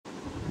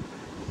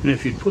And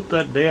if you'd put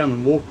that down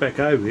and walk back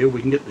over here,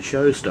 we can get the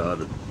show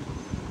started.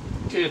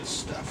 Get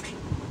stuffed.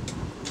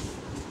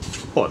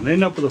 What, and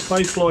end up with a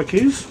face like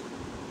his?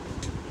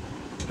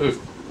 Who?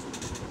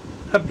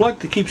 That bloke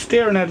that keeps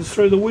staring at us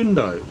through the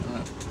window.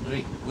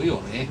 We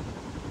on here.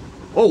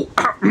 Oh,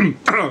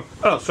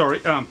 oh, sorry.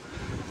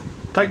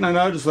 Take no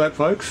notice of that,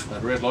 folks.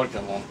 That red light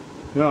come on.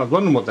 Yeah, I was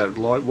wondering what that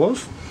light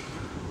was.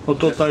 I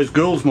thought those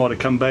girls might have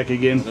come back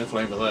again.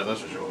 Definitely for that,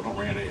 that's for sure. Not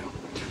around here.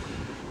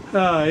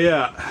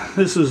 Yeah.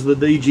 This is the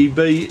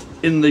DGB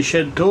in the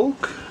shed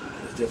talk.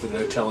 There's definitely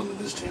no talent in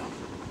this town.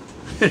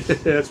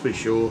 That's for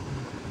sure.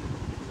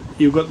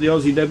 You've got the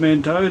Aussie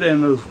Deadman Toad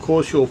and of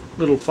course your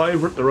little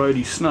favourite, the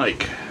Roadie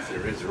Snake. If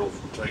there is, they're all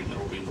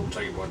being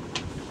taken by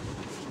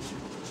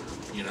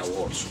you know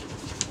what.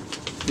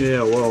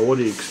 Yeah, well, what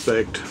do you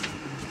expect?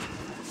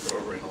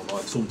 Drive around all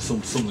night. Some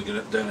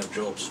that don't have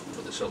jobs,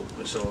 but they sell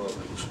other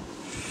things.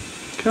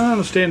 Can't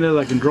understand how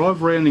they can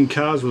drive around in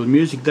cars with the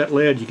music that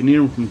loud you can hear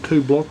them from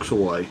 2 blocks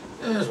away.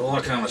 Yes, well, I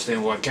can't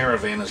understand why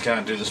caravanners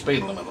can't do the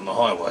speed limit on the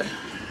highway.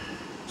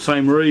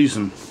 Same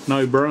reason,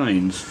 no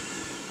brains.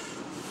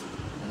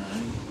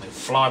 They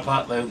fly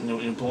apart.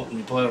 You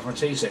pull out from a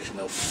T-section.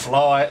 They'll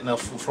fly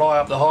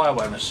up the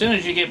highway, and as soon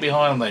as you get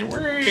behind them,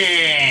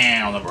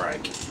 they on the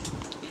brake.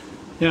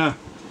 Yeah,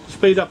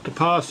 speed up to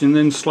pass and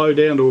then slow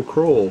down to a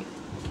crawl.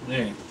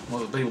 Yeah, well,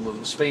 the people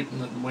that speed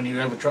when you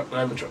when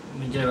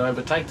you get to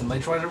overtake them, they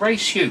try to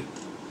race you.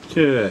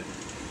 Yeah.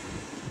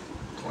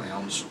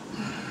 Clowns.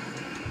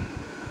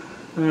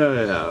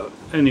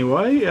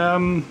 Anyway,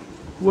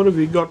 what have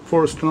you got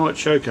for us tonight,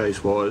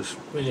 showcase-wise?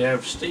 We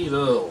have Steve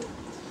Earle.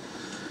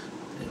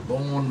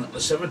 Born the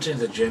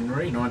 17th of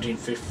January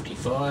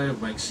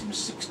 1955, makes him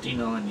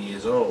 69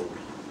 years old.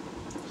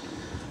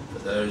 For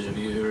those of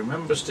you who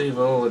remember Steve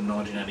Earle, in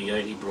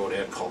 1988 he brought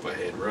out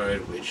Copperhead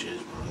Road, which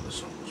is one of the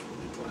songs we'll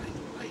be playing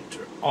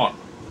later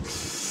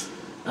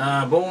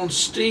on. Born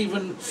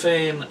Stephen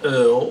Fan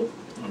Earle,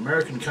 an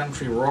American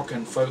country rock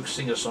and folk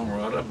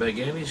singer-songwriter,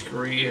 began his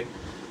career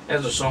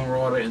as a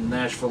songwriter in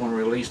Nashville and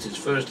released his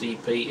first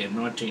EP in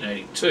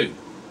 1982.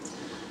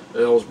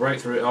 Earle's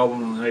breakthrough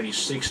album in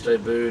 1986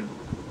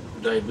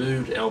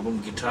 debuted album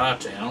Guitar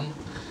Town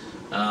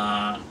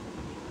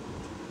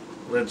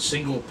led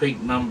single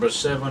peaked number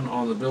 7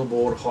 on the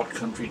Billboard Hot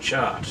Country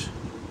chart.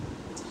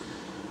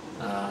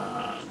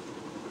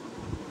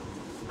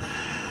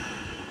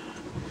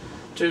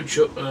 Two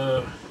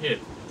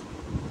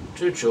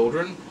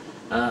children,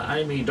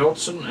 Amy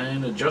Dotson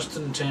and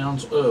Justin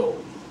Towns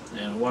Earle,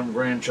 and one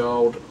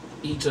grandchild,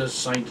 Eta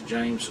St.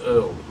 James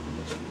Earle.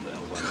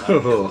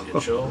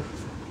 Oh,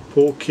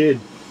 poor kid.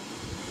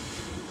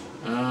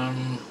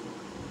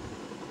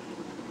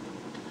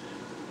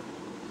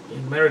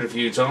 Been married a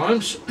few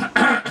times.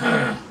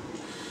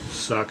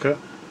 Sucker.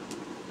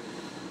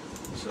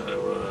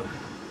 So,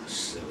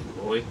 silly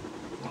boy.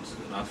 Once is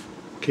enough.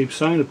 Keep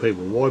saying to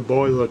people, why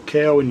buy the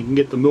cow when you can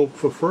get the milk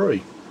for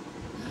free?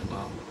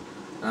 Yeah,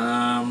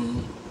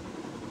 well,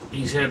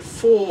 he's had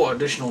 4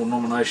 additional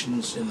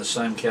nominations in the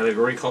same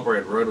category.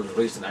 Copperhead Road was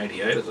released in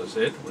 '88, as I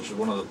said, which is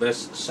one of the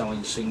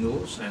best-selling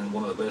singles and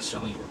one of the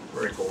best-selling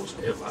records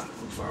ever,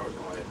 as far as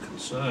I am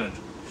concerned.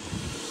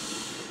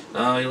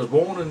 He was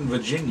born in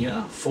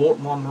Virginia, Fort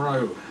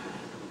Monroe.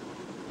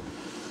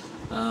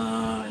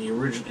 He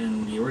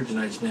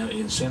originates now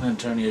in San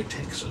Antonio,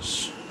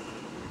 Texas.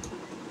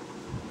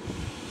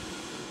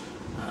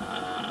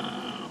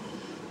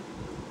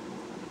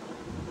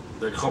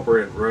 The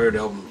Copperhead Road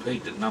album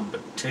peaked at number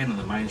 10 in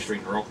the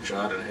mainstream rock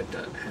chart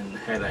and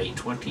had a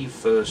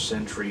 21st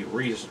century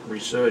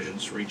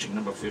resurgence, reaching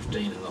number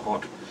 15 in the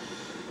Hot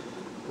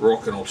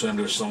Rock and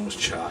Alternative Songs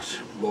chart,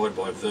 buoyed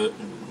by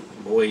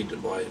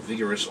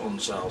vigorous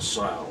online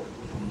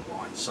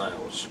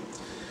sales.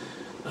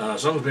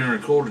 Songs have been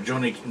recorded.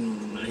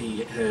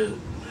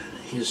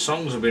 His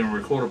songs have been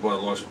recorded by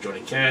the likes of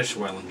Johnny Cash,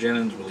 Waylon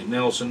Jennings, Willie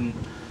Nelson,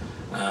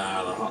 the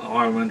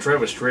Highwaymen,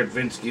 Travis Tritt,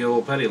 Vince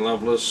Gill, Patti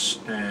Loveless,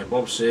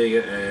 Bob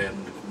Seger,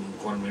 and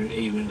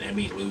even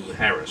Emmy Lou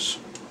Harris.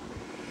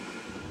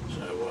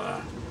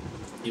 So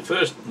he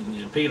first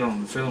appeared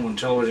on film and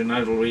television,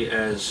 notably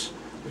as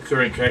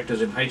recurring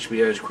characters in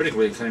HBO's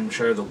critically acclaimed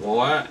show The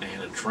Wire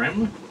and A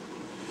Trem.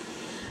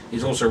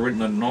 He's also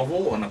written a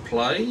novel and a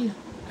play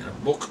and a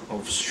book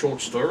of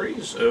short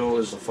stories. Earle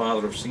is the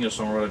father of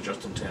singer-songwriter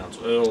Justin Towns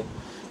Earle,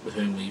 with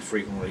whom he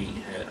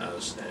frequently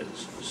has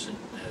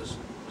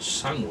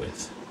sung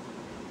with.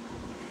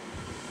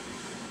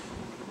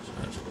 So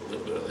that's a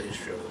little bit of the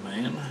history of the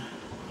man.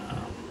 I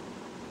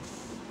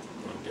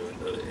won't go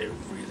into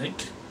everything.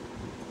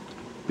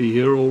 Be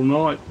here all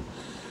night.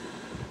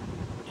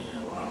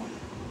 Yeah, well,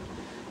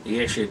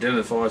 he actually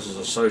identifies as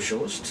a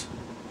socialist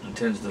and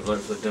tends to vote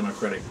for the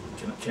Democratic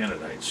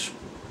candidates.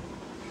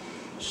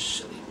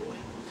 Silly boy.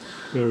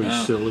 Very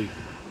silly.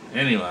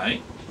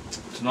 Anyway,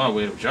 tonight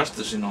we have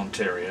Justice in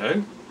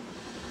Ontario.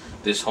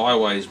 This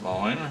Highway's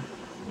Mine,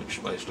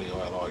 which basically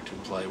I like to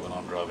play when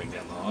I'm driving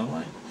down the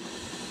highway.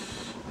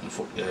 And the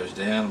foot goes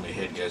down and my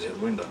head goes out the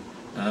window.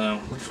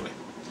 Literally.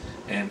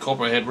 And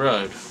Copperhead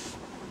Road.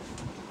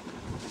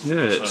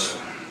 Yeah, it's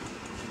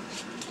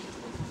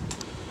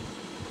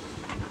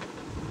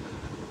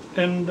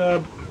And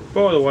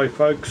by the way,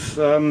 folks,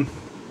 I'm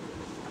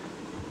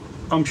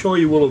sure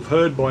you will have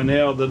heard by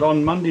now that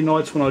on Monday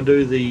nights when I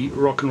do the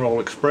Rock and Roll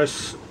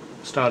Express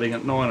starting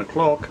at 9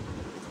 o'clock,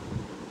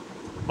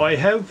 I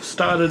have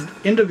started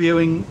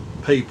interviewing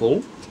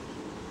people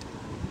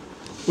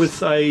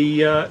with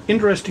a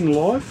interesting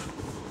life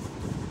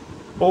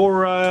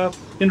or a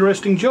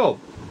interesting job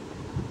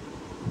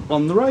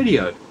on the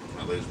radio.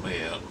 That leaves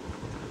me out.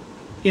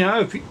 You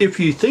know, if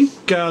you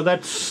think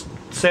that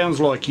sounds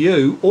like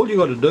you, all you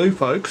got to do,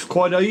 folks,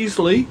 quite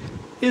easily,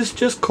 is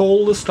just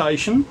call the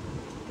station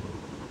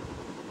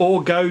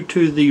or go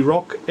to the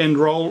Rock and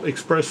Roll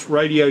Express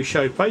Radio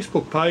Show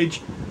Facebook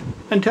page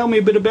and tell me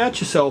a bit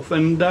about yourself,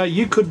 and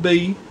you could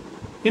be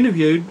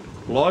interviewed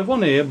live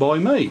on air by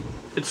me.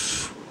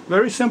 It's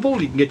very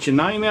simple. You can get your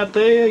name out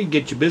there, you can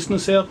get your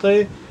business out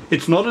there.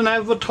 It's not an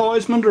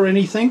advertisement or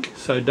anything,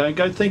 so don't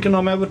go thinking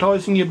I'm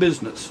advertising your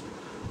business.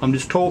 I'm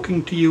just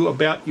talking to you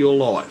about your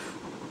life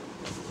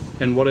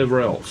and whatever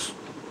else.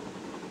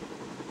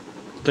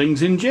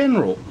 Things in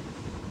general,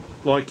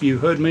 like you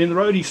heard me in the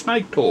Roadie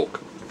Snake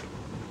talk.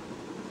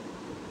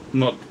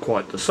 Not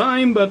quite the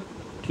same, but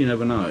you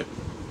never know.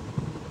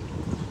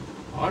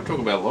 I talk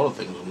about a lot of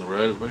things on the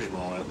road, especially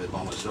when I'm out there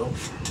by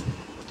myself.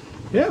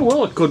 Yeah,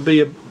 well, it could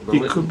be a.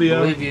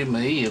 Believe you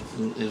me, if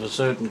a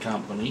certain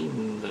company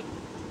that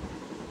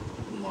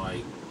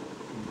I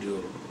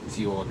do a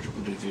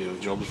few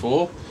jobs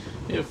for,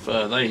 if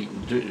they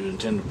do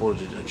intend to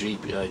put a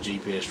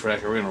GPS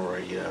tracker in or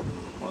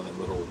one of them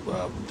little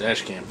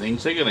dash cam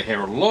things, they're going to hear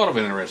a lot of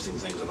interesting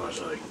things that I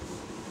say.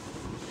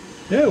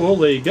 Yeah, well,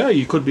 there you go.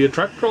 You could be a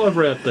truck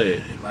driver out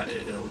there.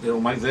 It'll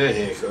make their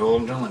hair curl,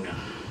 I'm telling you.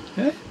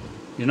 Yeah,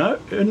 you know,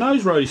 who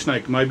knows, Roadie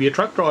Snake? Maybe a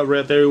truck driver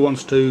out there who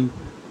wants to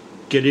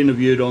get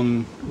interviewed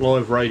on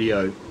live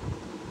radio.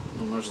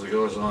 Well, most of the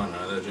guys I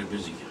know, they're too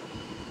busy.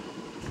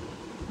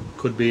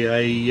 Could be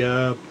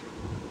a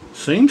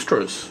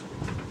seamstress,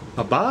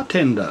 a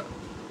bartender.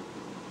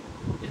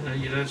 You know,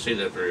 you don't see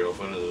that very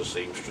often as a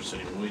seamstress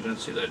anymore. You don't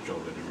see that job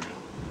anymore.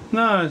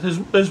 No,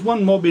 there's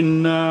one mob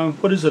in,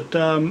 what is it,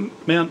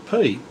 Mount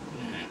P,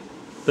 Yeah.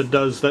 that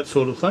does that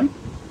sort of thing.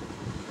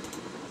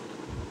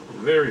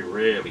 Very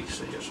rarely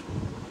see it.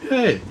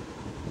 Yeah.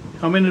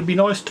 I mean, it'd be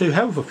nice to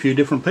have a few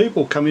different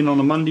people come in on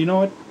a Monday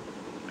night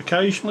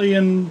occasionally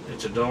and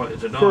it's a dying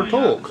talk.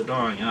 art. It's a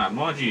dying art.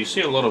 Mind you, you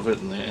see a lot of it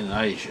in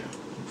Asia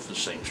for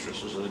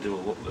seamstresses. They do a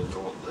lot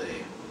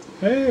there.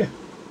 Yeah.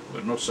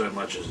 But not so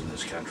much as in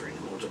this country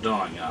anymore. It's a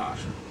dying art.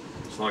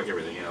 It's like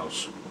everything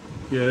else.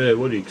 Yeah,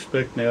 what do you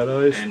expect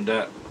nowadays? And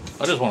I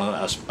just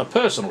want a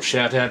personal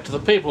shout out to the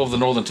people of the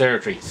Northern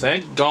Territory.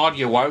 Thank God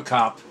you woke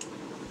up.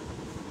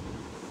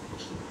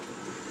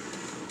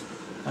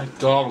 Thank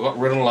God we got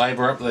rid of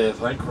Labor up there.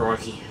 Thank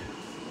crikey.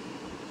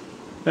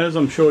 As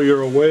I'm sure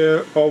you're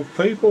aware of,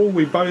 people,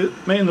 me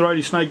and the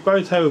Roadie Snake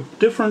both have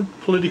different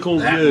political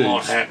views. That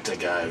lot had to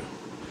go.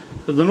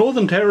 The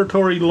Northern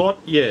Territory lot,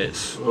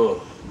 yes.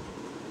 Oh.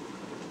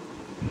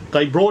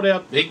 They brought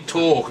out Big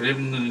talk and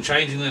even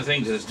changing the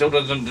things, and it still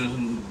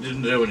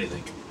didn't do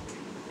anything.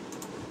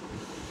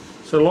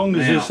 So long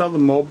as this other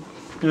mob,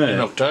 In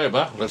yeah.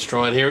 October, let's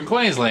try it here in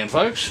Queensland,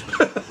 folks.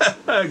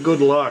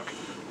 Good luck.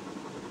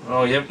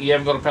 Oh, you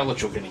haven't got a pallet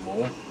chook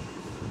anymore.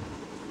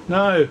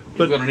 No,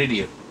 but You've got an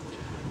idiot.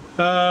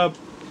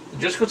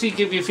 Just because he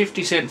give you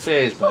 50-cent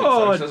fares, mate,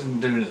 folks, doesn't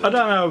do anything. I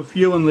don't know if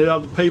you and the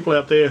other people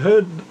out there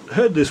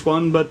heard this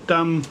one, but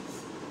I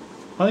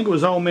think it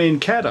was old man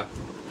Catter.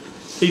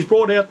 He's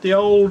brought out the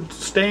old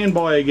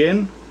standby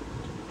again.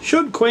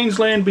 Should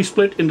Queensland be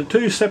split into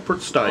two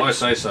separate states? I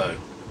say so.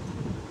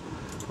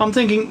 I'm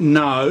thinking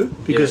no,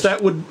 because Yes.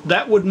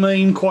 that would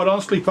mean, quite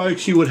honestly,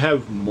 folks, you would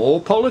have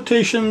more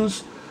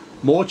politicians,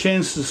 more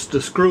chances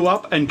to screw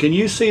up, and can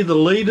you see the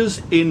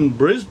leaders in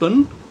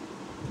Brisbane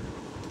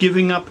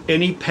giving up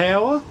any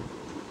power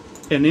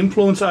and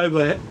influence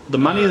over the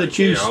money that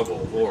you... Yeah, I'm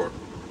all for it.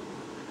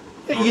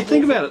 Yeah, you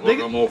think about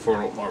it. I'm all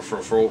for a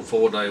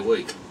 4-day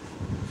week.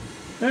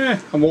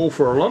 Yeah, I'm all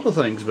for a lot of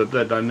things, but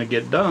that don't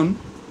get done.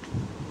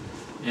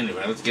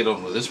 Anyway, let's get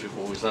on with this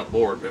before we start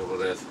boring people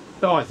to death.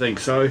 Oh, I think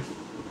so.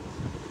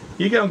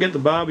 You go and get the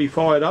barbie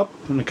fired up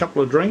and a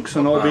couple of drinks,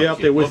 and I'll be out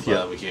there with you.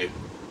 Barbecue.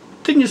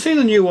 Didn't you see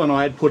the new one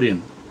I had put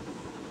in?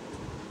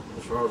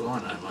 As far as I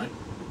know, mate.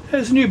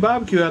 There's a new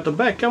barbecue out the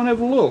back. Go and have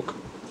a look.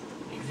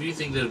 If you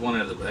think there's one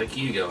out the back,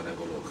 you go and have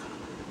a look.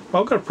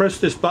 I've got to press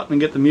this button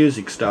and get the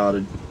music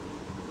started.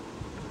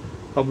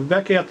 I'll be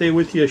back out there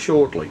with you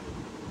shortly.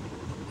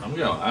 I'm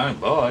going home.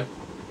 Bye.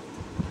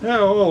 Yeah,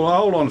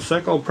 hold on a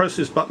sec. I'll press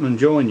this button and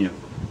join you.